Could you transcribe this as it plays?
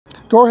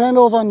Door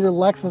handles on your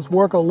Lexus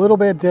work a little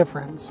bit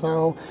different,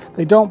 so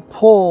they don't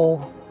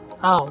pull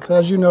out.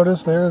 As you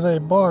notice, there's a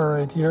bar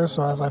right here,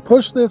 so as I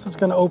push this, it's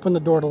going to open the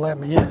door to let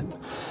me in.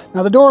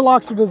 Now the door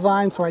locks are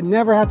designed so I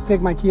never have to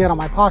take my key out of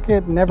my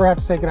pocket, never have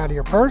to take it out of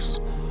your purse.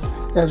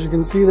 As you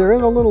can see, there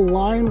is a little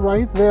line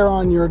right there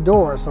on your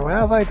door, so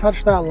as I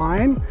touch that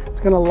line,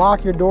 it's going to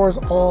lock your doors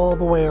all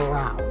the way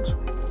around.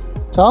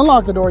 To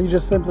unlock the door, you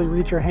just simply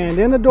reach your hand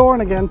in the door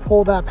and again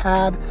pull that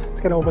pad.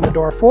 It's going to open the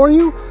door for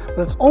you,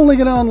 but it's only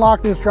going to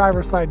unlock this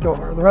driver's side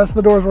door. The rest of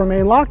the doors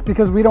remain locked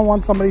because we don't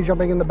want somebody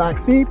jumping in the back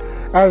seat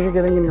as you're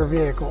getting in your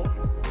vehicle.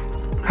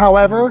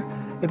 However,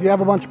 if you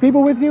have a bunch of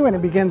people with you and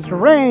it begins to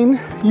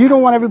rain, you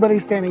don't want everybody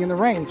standing in the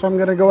rain. So I'm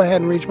going to go ahead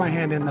and reach my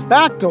hand in the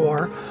back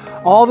door.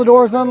 All the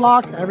doors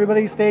unlocked,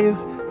 everybody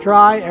stays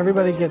dry,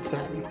 everybody gets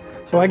in.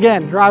 So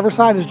again, driver's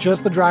side is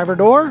just the driver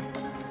door.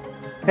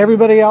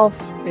 Everybody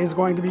else is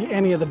going to be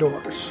any of the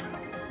doors.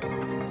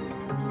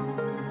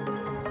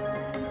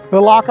 The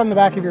lock on the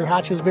back of your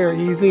hatch is very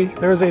easy.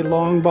 There's a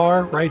long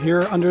bar right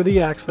here under the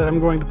X that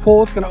I'm going to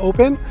pull. It's going to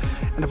open.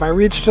 And if I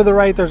reach to the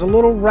right, there's a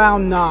little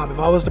round knob. If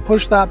I was to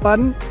push that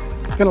button,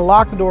 it's going to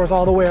lock the doors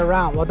all the way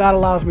around. What that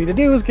allows me to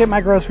do is get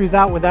my groceries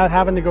out without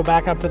having to go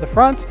back up to the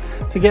front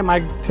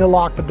to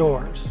lock the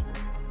doors.